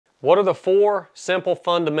What are the 4 simple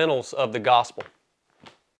fundamentals of the gospel?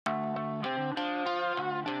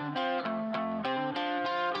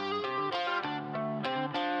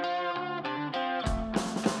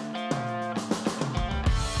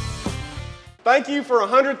 Thank you for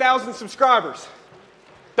 100,000 subscribers.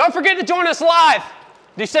 Don't forget to join us live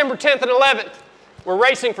December 10th and 11th. We're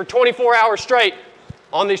racing for 24 hours straight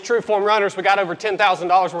on these True Form runners. We got over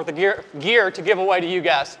 $10,000 worth of gear to give away to you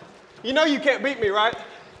guys. You know you can't beat me, right?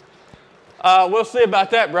 We'll see about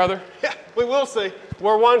that, brother. Yeah, we will see.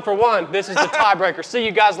 We're 1 for 1. This is the tiebreaker. See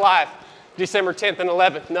you guys live December 10th and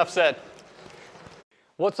 11th. Enough said.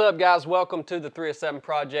 What's up, guys? Welcome to the 307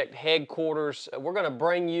 Project headquarters. We're going to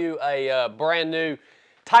bring you a brand new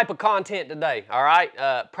type of content today, all right?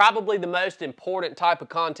 Probably the most important type of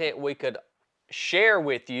content we could share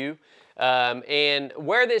with you, and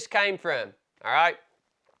where this came from, all right?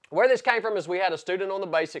 Where this came from is we had a student on the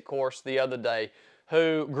basic course the other day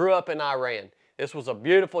who grew up in Iran. This was a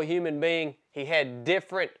beautiful human being. He had a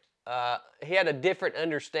different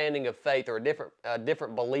understanding of faith, or a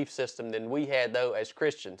different belief system than we had, though, as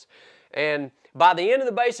Christians. And by the end of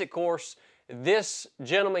the basic course, this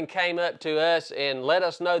gentleman came up to us and let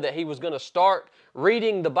us know that he was going to start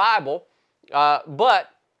reading the Bible,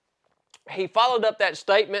 but he followed up that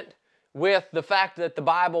statement with the fact that the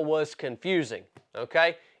Bible was confusing,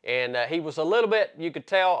 okay? And he was a little bit, you could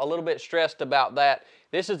tell, a little bit stressed about that.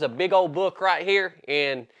 This is a big old book right here,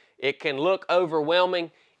 and it can look overwhelming,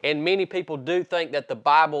 and many people do think that the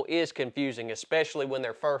Bible is confusing, especially when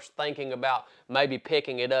they're first thinking about maybe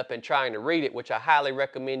picking it up and trying to read it, which I highly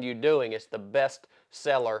recommend you doing. It's the best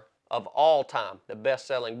seller of all time, the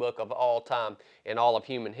best-selling book of all time in all of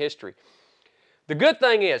human history. The good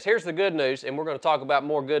thing is, here's the good news, and we're going to talk about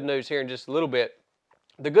more good news here in just a little bit.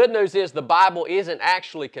 The good news is the Bible isn't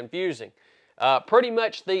actually confusing. Pretty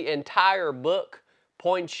much the entire book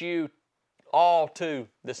points you all to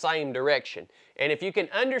the same direction. And if you can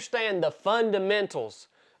understand the fundamentals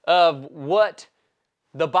of what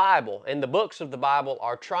the Bible and the books of the Bible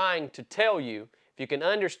are trying to tell you, if you can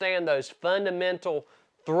understand those fundamental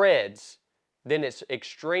threads, then it's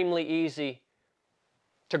extremely easy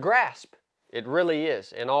to grasp. It really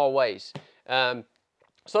is, in all ways.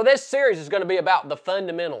 So this series is going to be about the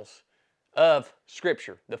fundamentals of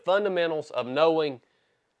Scripture, the fundamentals of knowing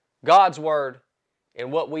God's Word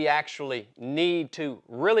and what we actually need to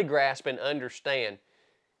really grasp and understand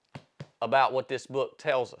about what this book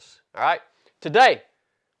tells us. All right? Today,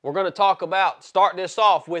 we're going to start this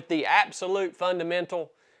off with the absolute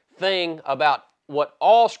fundamental thing about what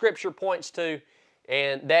all Scripture points to,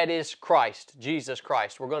 and that is Christ, Jesus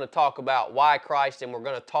Christ. We're going to talk about why Christ, and we're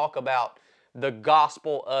going to talk about the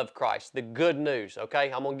gospel of Christ, the good news,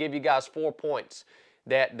 okay? I'm going to give you guys 4 points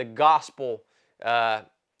that the gospel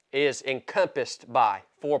is encompassed by.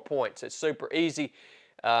 4 points. It's super easy.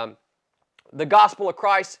 The gospel of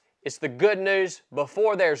Christ, it's the good news.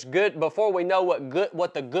 Before we know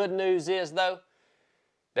what the good news is, though,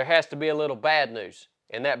 there has to be a little bad news.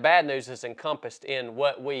 And that bad news is encompassed in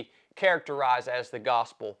what we characterize as the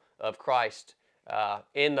gospel of Christ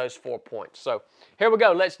in those 4 points. So here we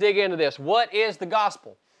go. Let's dig into this. What is the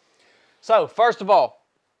gospel? So first of all,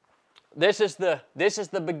 this is the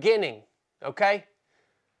beginning, okay?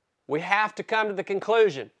 We have to come to the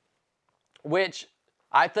conclusion, which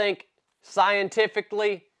I think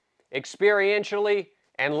scientifically, experientially,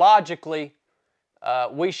 and logically,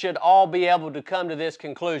 we should all be able to come to this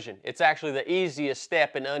conclusion. It's actually the easiest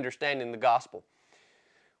step in understanding the gospel.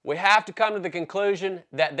 We have to come to the conclusion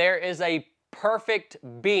that there is a perfect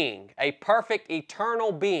being, a perfect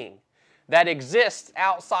eternal being that exists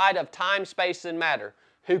outside of time, space, and matter,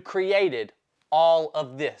 who created all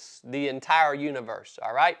of this, the entire universe,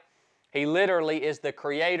 all right? He literally is the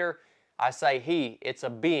creator. I say he, it's a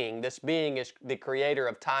being. This being is the creator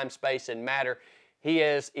of time, space, and matter. He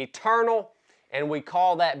is eternal, and we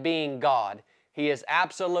call that being God. He is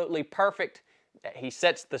absolutely perfect. He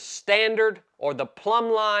sets the standard or the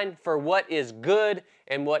plumb line for what is good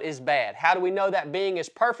and what is bad. How do we know that being is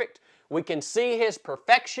perfect? We can see His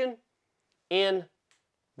perfection in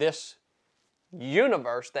this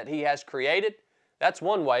universe that He has created. That's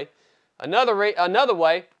one way. Another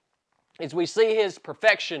way is we see His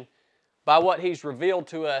perfection by what He's revealed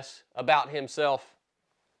to us about Himself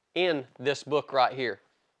in this book right here,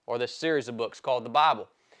 or this series of books called the Bible.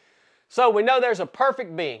 So we know there's a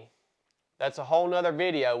perfect being. That's a whole nother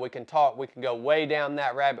video. We can go way down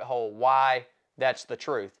that rabbit hole, why that's the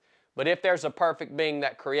truth. But if there's a perfect being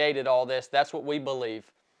that created all this, that's what we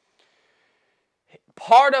believe.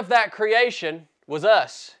 Part of that creation was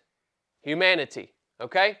us, humanity,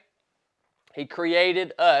 okay? He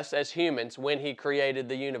created us as humans when He created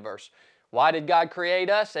the universe. Why did God create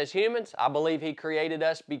us as humans? I believe He created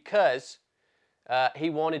us because He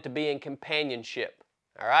wanted to be in companionship,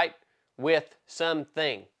 all right, with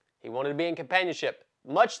something. He wanted to be in companionship.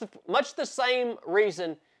 Much the same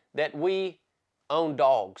reason that we own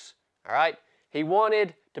dogs, all right? He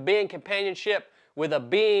wanted to be in companionship with a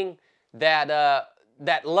being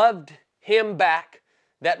that loved Him back,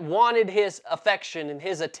 that wanted His affection and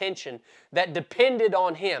His attention, that depended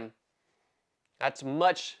on Him. That's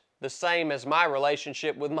much the same as my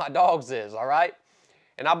relationship with my dogs is, all right?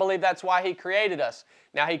 And I believe that's why He created us.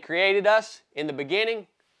 Now, He created us in the beginning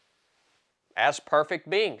as perfect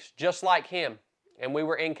beings, just like Him. And we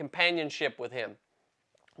were in companionship with Him.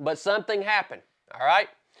 But something happened, all right?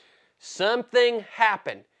 Something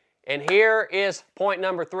happened. And here is point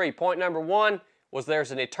number 3. Point number 1 was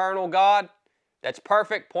there's an eternal God that's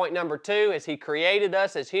perfect. Point number 2 is He created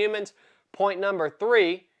us as humans. Point number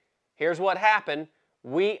 3, here's what happened.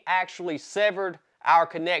 We actually severed our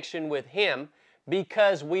connection with Him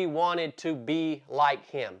because we wanted to be like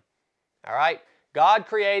Him. All right? God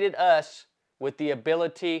created us with the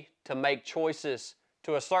ability to make choices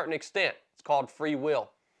to a certain extent. It's called free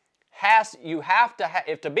will.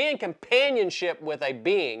 If to be in companionship with a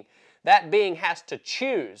being, that being has to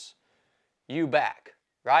choose you back,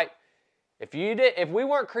 right? If we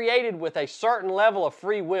weren't created with a certain level of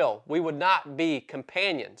free will, we would not be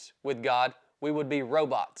companions with God. We would be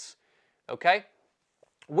robots, okay?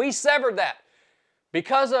 We severed that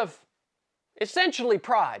because of essentially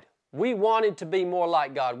pride. We wanted to be more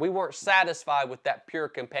like God. We weren't satisfied with that pure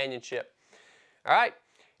companionship, all right?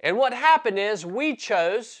 And what happened is we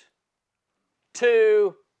chose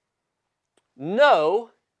to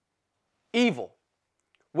know evil.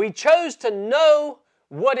 We chose to know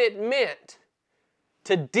what it meant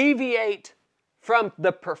to deviate from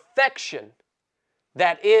the perfection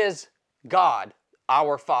that is God,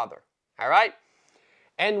 our Father. All right?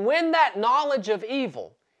 And when that knowledge of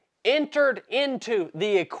evil entered into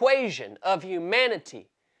the equation of humanity,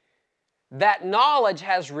 that knowledge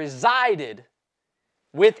has resided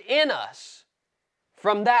within us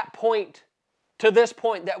from that point to this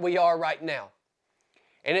point that we are right now.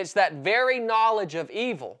 And it's that very knowledge of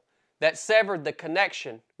evil that severed the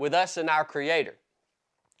connection with us and our Creator.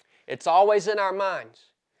 It's always in our minds.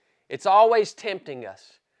 It's always tempting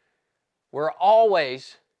us. We're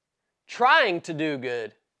always trying to do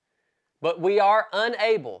good, but we are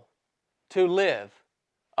unable to live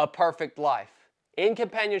a perfect life in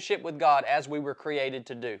companionship with God as we were created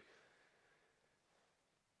to do.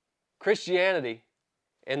 Christianity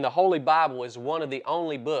and the Holy Bible is one of the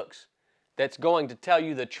only books that's going to tell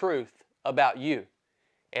you the truth about you.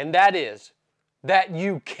 And that is that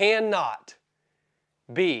you cannot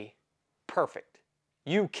be perfect.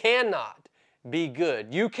 You cannot be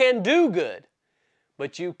good. You can do good,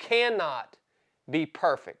 but you cannot be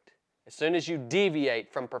perfect. As soon as you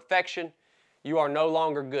deviate from perfection, you are no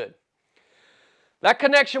longer good. That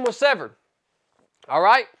connection was severed. All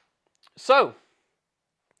right? So,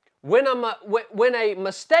 when a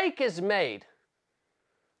mistake is made,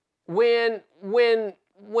 when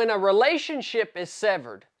a relationship is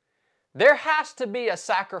severed, there has to be a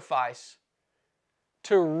sacrifice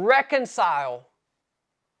to reconcile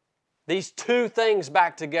these two things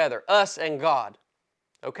back together, us and God.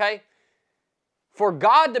 Okay? For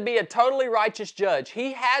God to be a totally righteous judge,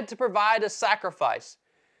 He had to provide a sacrifice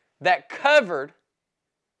that covered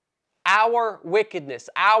our wickedness,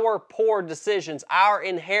 our poor decisions, our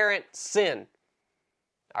inherent sin.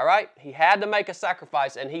 All right? He had to make a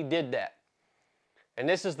sacrifice, and He did that. And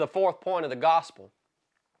this is the fourth point of the gospel.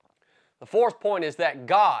 The fourth point is that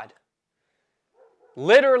God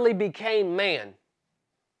literally became man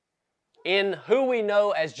in who we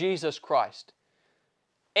know as Jesus Christ.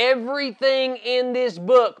 Everything in this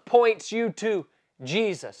book points you to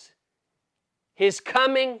Jesus. His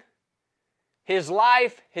coming, His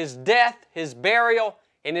life, His death, His burial,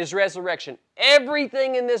 and His resurrection.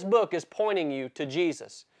 Everything in this book is pointing you to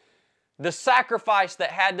Jesus. The sacrifice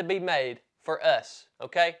that had to be made for us,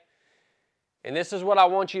 okay? And this is what I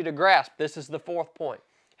want you to grasp. This is the fourth point.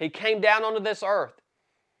 He came down onto this earth.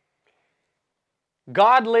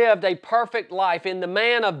 God lived a perfect life in the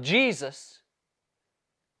man of Jesus,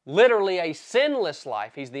 literally a sinless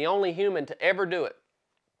life. He's the only human to ever do it.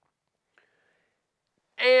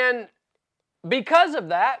 And because of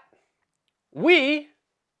that, we,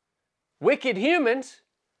 wicked humans,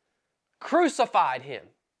 crucified Him.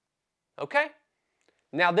 Okay?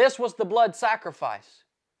 Now this was the blood sacrifice.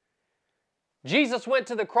 Jesus went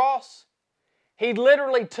to the cross. He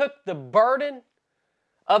literally took the burden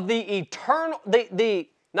of the eternal,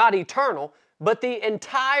 not eternal, but the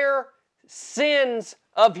entire sins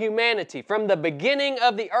of humanity, from the beginning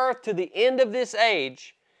of the earth to the end of this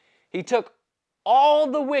age, He took all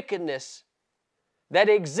the wickedness that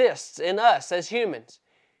exists in us as humans,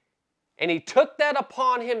 and He took that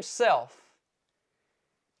upon Himself,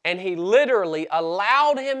 and He literally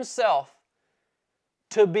allowed Himself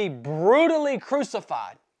to be brutally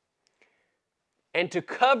crucified and to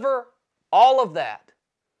cover all of that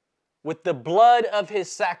with the blood of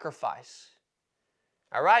His sacrifice.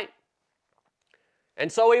 All right?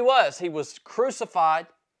 And so He was crucified.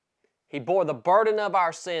 He bore the burden of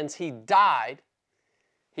our sins. He died.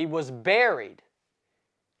 He was buried.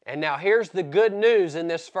 And now here's the good news in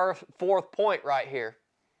this fourth point right here.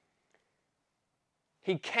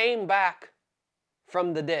 He came back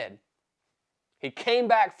from the dead. He came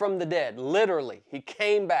back from the dead, literally. He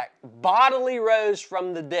came back, bodily rose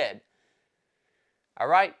from the dead. All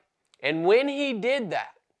right? And when He did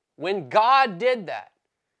that, when God did that,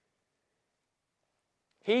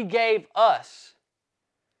 He gave us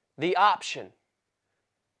the option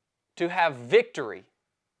to have victory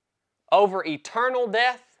over eternal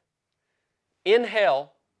death in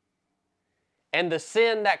hell and the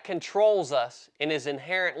sin that controls us and is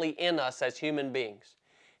inherently in us as human beings.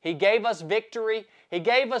 He gave us victory. He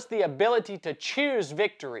gave us the ability to choose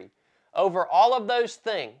victory over all of those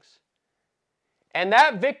things. And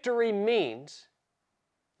that victory means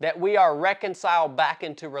that we are reconciled back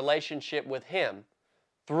into relationship with Him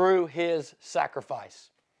through His sacrifice.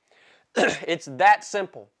 It's that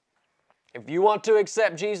simple. If you want to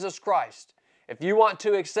accept Jesus Christ, if you want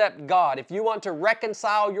to accept God, if you want to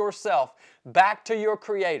reconcile yourself back to your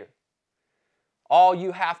Creator, all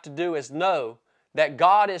you have to do is know that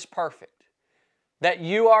God is perfect, that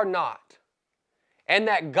you are not, and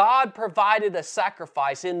that God provided a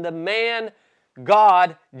sacrifice in the man,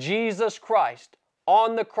 God, Jesus Christ,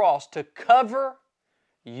 on the cross to cover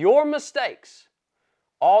your mistakes.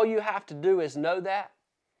 All you have to do is know that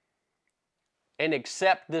and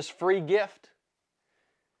accept this free gift,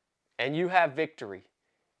 and you have victory.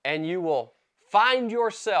 And you will find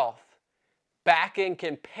yourself back in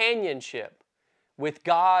companionship with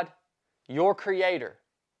God, your Creator,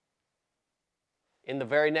 in the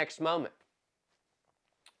very next moment.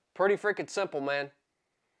 Pretty freaking simple, man.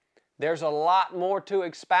 There's a lot more to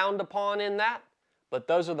expound upon in that, but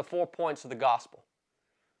those are the 4 points of the gospel.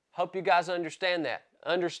 Hope you guys understand that.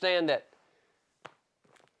 Understand that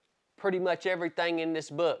pretty much everything in this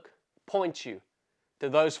book points you to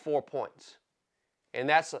those 4 points. And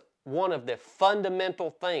that's one of the fundamental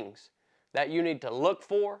things that you need to look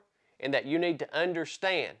for and that you need to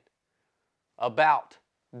understand about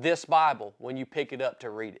this Bible when you pick it up to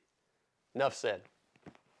read it. Enough said.